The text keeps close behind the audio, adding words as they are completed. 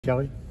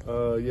Kelly?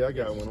 Yeah, I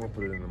got one. I'm gonna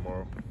put it in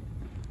tomorrow.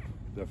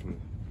 Definitely.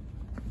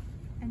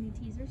 Any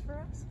teasers for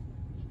us?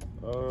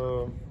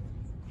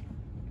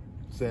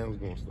 Sam's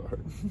gonna start.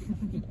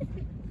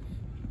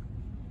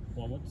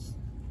 Well, what's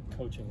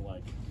coaching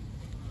like?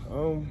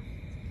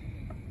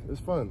 It's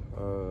fun.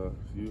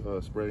 You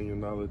spreading your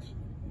knowledge.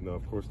 You know,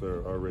 of course,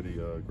 they're already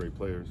great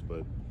players,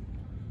 but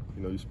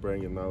you know, you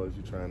spreading your knowledge.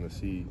 You're trying to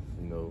see,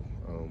 you know,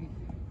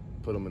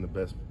 put them in the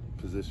best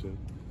position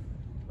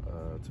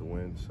to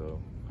win.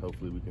 So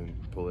hopefully, we can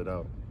pull it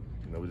out.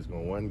 You know, we're just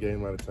going one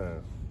game at a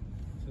time.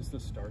 Is this the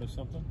start of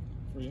something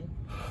for you?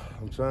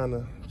 I'm trying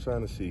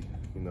to see.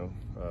 You know,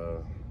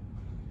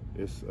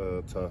 it's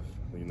tough.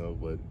 You know,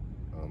 but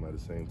at the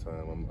same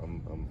time,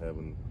 I'm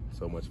having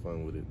so much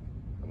fun with it.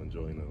 I'm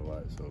enjoying it a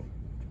lot. So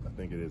I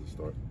think it is a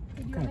start.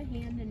 Did you have a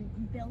hand in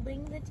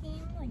building the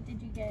team? Like,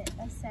 did you get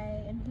a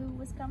say in who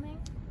was coming?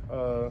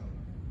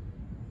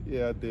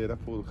 Yeah, I did. I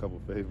pulled a couple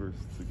favors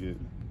to get,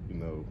 you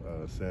know,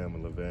 Sam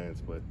and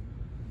LeVance, but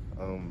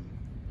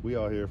we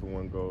all here for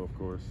one goal, of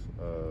course,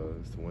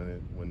 is to win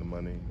it, win the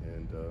money,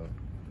 and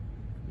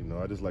you know,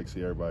 I just like to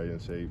see everybody in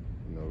shape.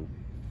 You know,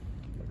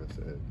 like I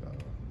said,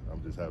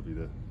 I'm just happy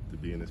to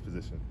be in this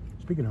position.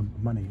 Speaking of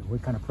money,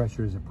 what kind of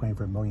pressure is it playing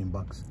for $1 million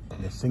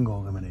in a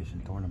single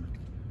elimination tournament?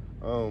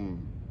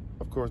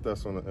 Of course,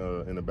 that's on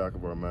in the back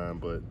of our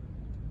mind, but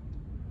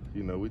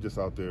you know, we're just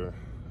out there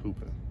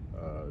hooping,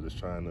 just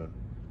trying to,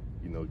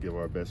 you know, give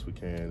our best we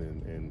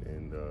can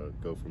and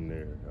go from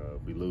there.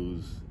 If we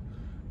lose,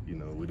 you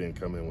know, we didn't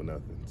come in with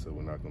nothing, so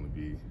we're not going to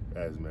be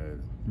as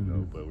mad, you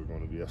know, but we're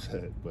going to be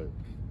upset. But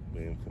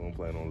we don't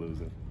plan on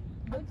losing.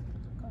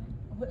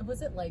 What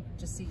was it like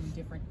just seeing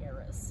different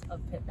eras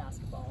of Pitt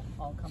basketball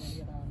all coming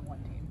together on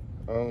one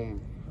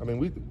team? I mean,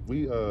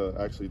 we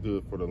actually do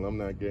it for the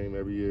alumni game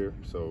every year,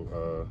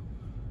 so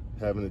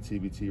having the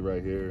TBT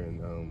right here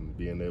and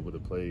being able to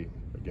play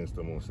against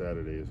them on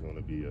Saturday is going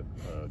to be a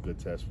good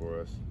test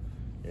for us.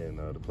 And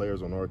the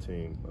players on our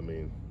team, I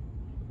mean,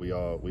 we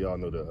all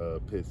know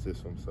the Pitt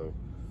system, so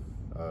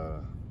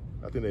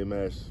I think they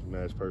match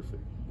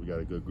perfect. We got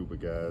a good group of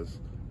guys,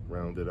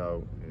 rounded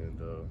out, and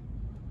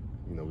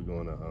you know, we're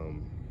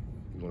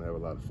gonna have a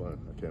lot of fun.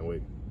 I can't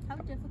wait. How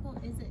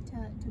difficult is it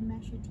to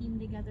mesh a team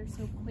together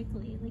so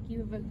quickly? Like, you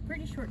have a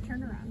pretty short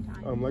turnaround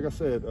time. Like I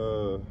said,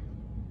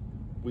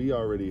 we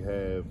already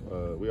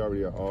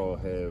all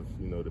have,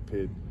 you know, the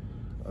Pitt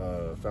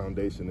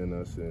foundation in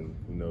us, and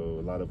you know,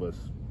 a lot of us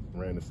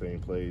ran the same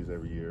plays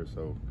every year,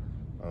 so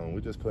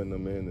we're just putting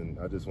them in, and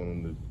I just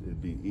want them to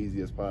be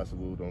easy as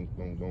possible.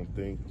 Don't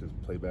think, just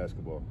play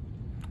basketball.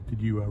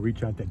 Did you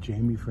reach out to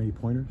Jamie for any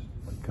pointers,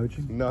 like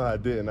coaching? No, I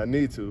didn't. I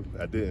need to.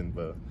 I didn't,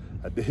 but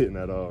I didn't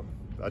at all.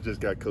 I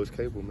just got Coach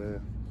Cable,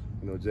 man.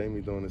 You know,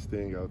 Jamie doing his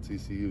thing out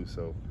TCU,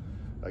 so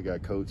I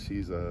got Coach.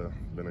 He's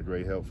been a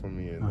great help for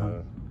me,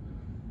 and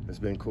it's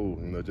been cool,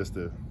 you know, just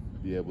to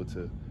be able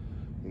to,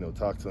 you know,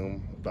 talk to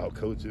him about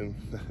coaching.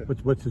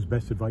 What's his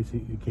best advice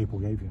Cable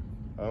gave you?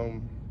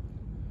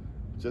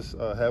 Just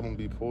have him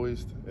be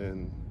poised,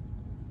 and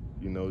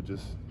you know,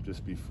 just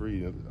be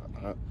free.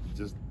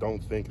 Just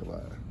don't think a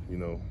lot, you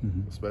know.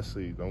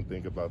 Especially don't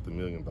think about the $1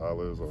 million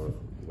or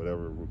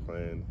whatever we're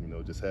playing. You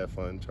know, just have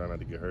fun, try not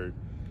to get hurt,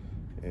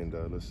 and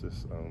let's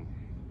just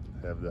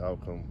have the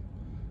outcome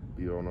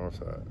be on our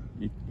side.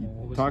 You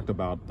talked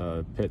about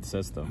the Pitt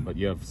system, but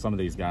you have some of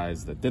these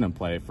guys that didn't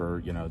play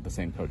for, you know, the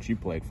same coach you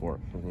played for.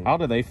 How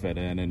do they fit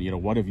in, and you know,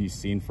 what have you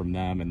seen from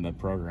them in the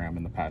program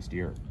in the past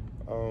year?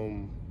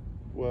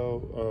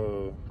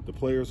 Well, the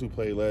players who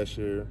played last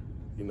year,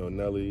 you know,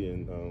 Nelly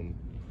and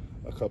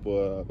a couple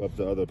of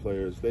the other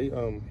players, they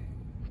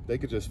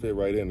could just fit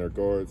right in. Their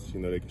guards, you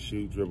know, they can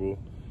shoot, dribble,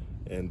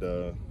 and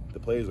the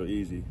plays are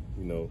easy,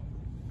 you know.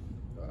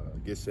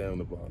 Get Sam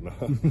the ball, no.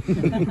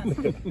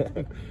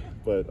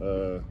 But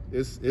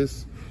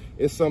it's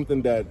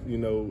something that, you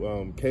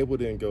know, Cable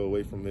didn't go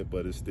away from it,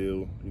 but it's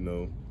still, you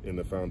know, in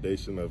the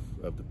foundation of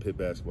the Pitt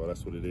basketball.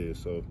 That's what it is.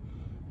 So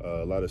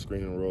a lot of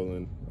screening and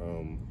rolling.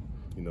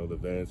 You know,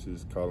 LeVance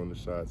is calling the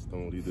shots,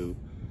 doing what he do,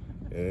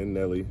 and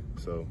Nelly.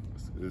 So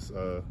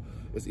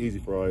it's easy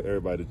for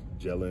everybody to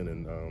gel in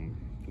and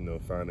you know,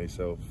 find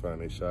themselves,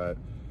 find their shot,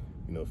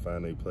 you know,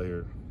 find their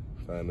player,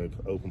 find their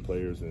open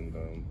players,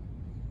 and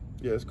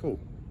yeah, it's cool.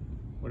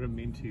 What did it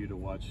mean to you to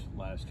watch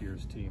last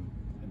year's team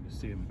and to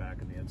see them back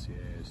in the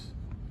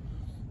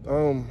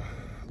NCAAs?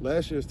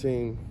 Last year's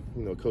team,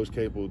 you know, Coach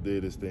Cable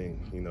did his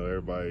thing. You know,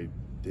 everybody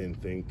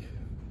didn't think,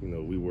 you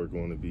know, we were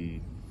going to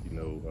be, you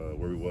know,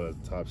 where we was,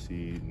 top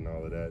seed and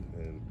all of that.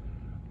 And,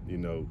 you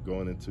know,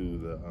 going into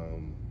the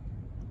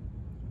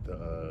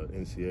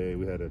NCAA,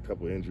 we had a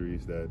couple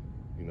injuries that,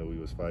 you know, we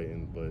was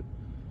fighting. But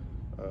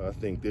I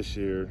think this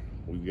year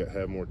we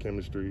have more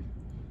chemistry.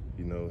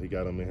 You know, he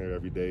got them in here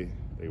every day.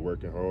 They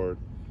working hard,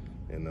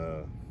 and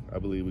I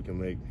believe we can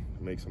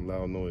make some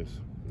loud noise,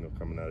 you know,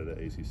 coming out of the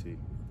ACC.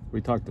 We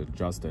talked to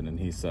Justin, and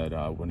he said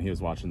when he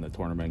was watching the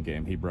tournament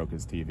game, he broke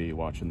his TV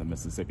watching the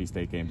Mississippi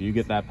State game. Do you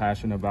get that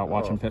passionate about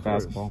watching Pitt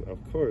basketball?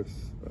 Of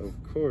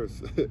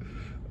course.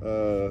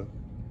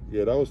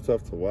 Yeah, that was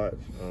tough to watch.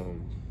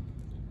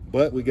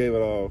 but we gave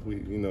it all.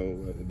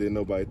 Didn't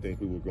nobody think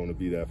we were going to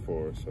be that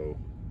far. So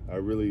I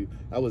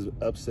was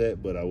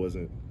upset, but I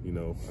wasn't.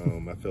 I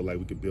feel like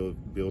we could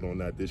build on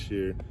that this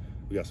year.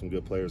 We got some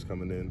good players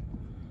coming in,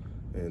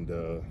 and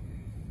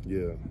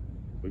yeah,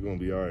 we're going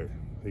to be all right.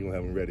 We're going to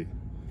have them ready.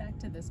 Back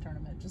to this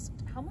tournament, just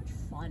how much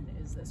fun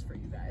is this for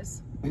you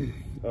guys?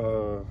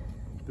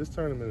 This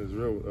tournament is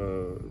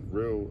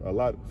a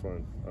lot of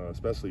fun,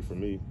 especially for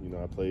me.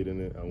 I played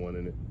in it, I won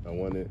it,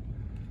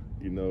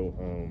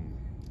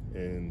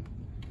 and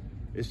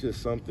it's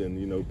just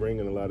something,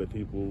 bringing a lot of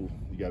people,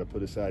 you got to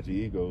put aside your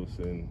egos,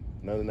 and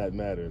none of that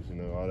matters,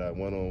 all that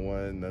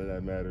one-on-one, none of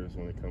that matters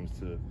when it comes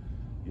to,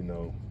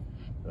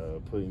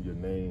 putting your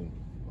name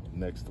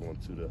next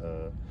onto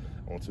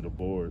the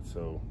board.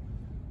 So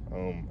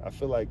I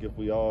feel like if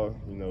we all,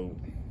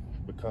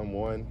 become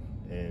one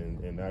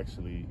and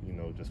actually,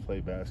 just play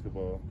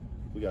basketball,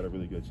 we got a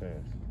really good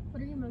chance.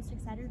 What are you most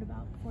excited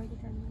about for the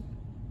tournament?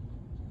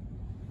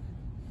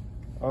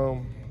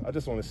 I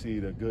just want to see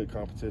the good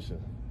competition.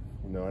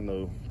 I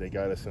know they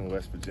got us in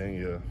West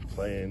Virginia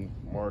playing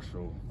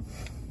Marshall,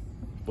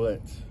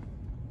 but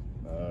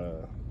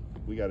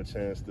we got a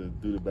chance to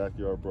do the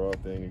backyard brawl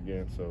thing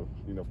again. So,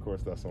 of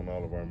course, that's on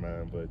all of our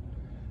mind. But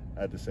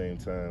at the same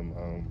time,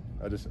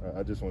 I just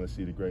want to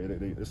see the great.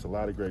 There's a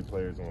lot of great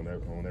players on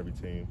every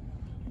team.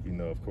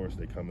 Of course,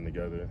 they coming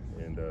together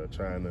and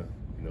trying to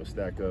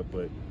stack up.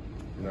 But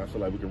I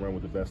feel like we can run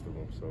with the best of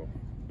them. So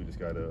we just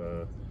got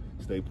to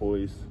stay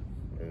poised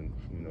and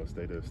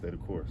stay the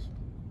course.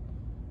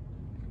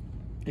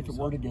 If it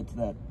were to get to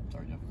that,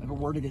 if it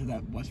were to get to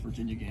that West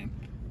Virginia game,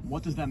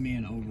 what does that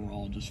mean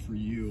overall, just for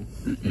you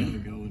to be able to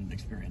go and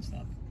experience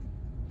that?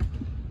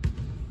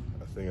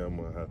 I think I'm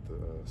gonna have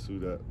to sue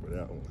that for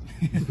that one.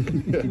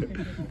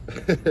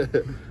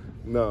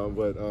 No,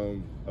 but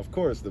of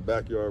course the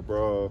backyard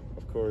brawl.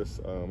 Of course,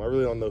 I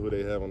really don't know who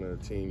they have on their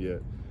team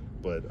yet,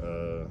 but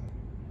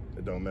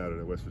it don't matter.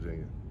 They're West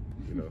Virginia,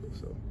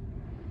 So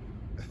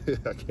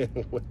I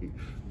can't wait.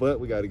 But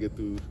we got to get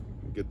through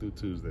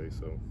Tuesday.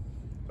 So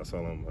that's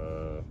all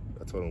I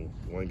told them,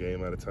 one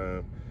game at a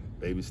time,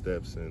 baby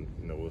steps, and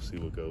we'll see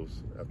what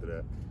goes after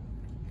that.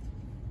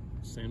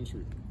 Sam's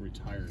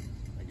retired,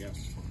 I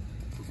guess, from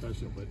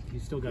professional, but he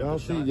still got the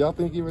shot. Y'all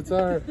think he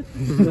retired?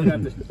 He still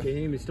got the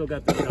game. He still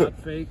got the shot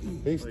fake.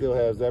 He still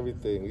has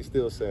everything. He's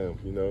still Sam.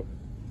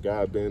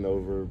 Guy been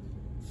over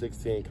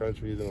 16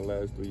 countries in the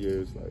last 3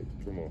 years. Like,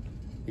 come on,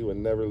 he would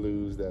never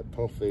lose that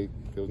pump fake.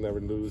 He'll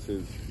never lose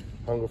his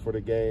hunger for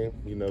the game.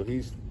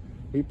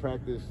 He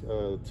practiced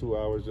 2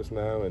 hours just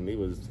now, and he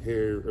was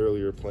here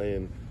earlier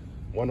playing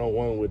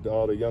one-on-one with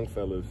all the young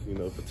fellas,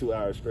 for 2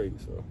 hours straight.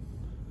 So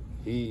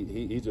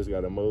he just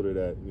got a motor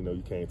that,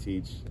 you can't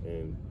teach,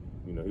 and,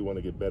 he want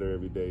to get better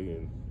every day,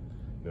 and,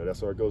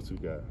 that's our go-to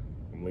guy.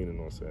 I'm leaning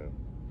on Sam.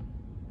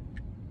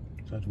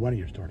 So it's one of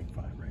your starting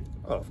five, right?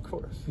 Oh, of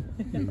course.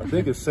 I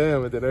think it's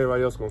Sam, and then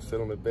everybody else going to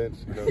sit on the bench,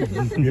 You don't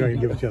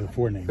even give us the other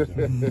four names,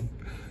 though.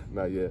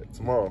 Not yet.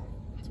 Tomorrow,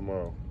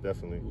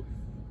 definitely.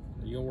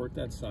 Are you going to work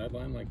that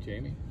sideline like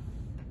Jamie?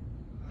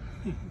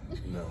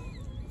 No.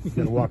 He's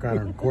going to walk out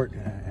on the court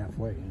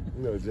halfway.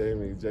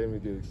 Jamie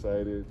get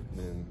excited,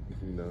 and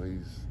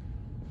he's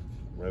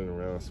running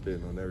around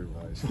spitting on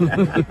everybody.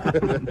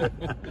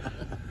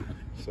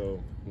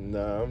 So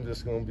nah, I'm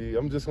just gonna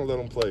let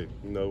him play.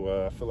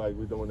 I feel like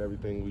we're doing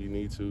everything we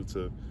need to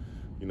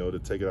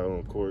take it out on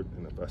the court.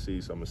 And if I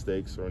see some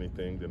mistakes or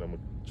anything, then I'm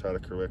gonna try to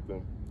correct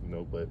them.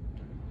 But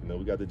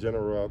we got the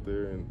general out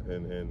there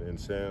and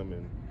Sam,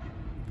 and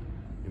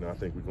I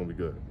think we're gonna be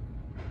good.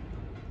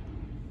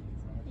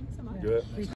 Thanks so much. Good.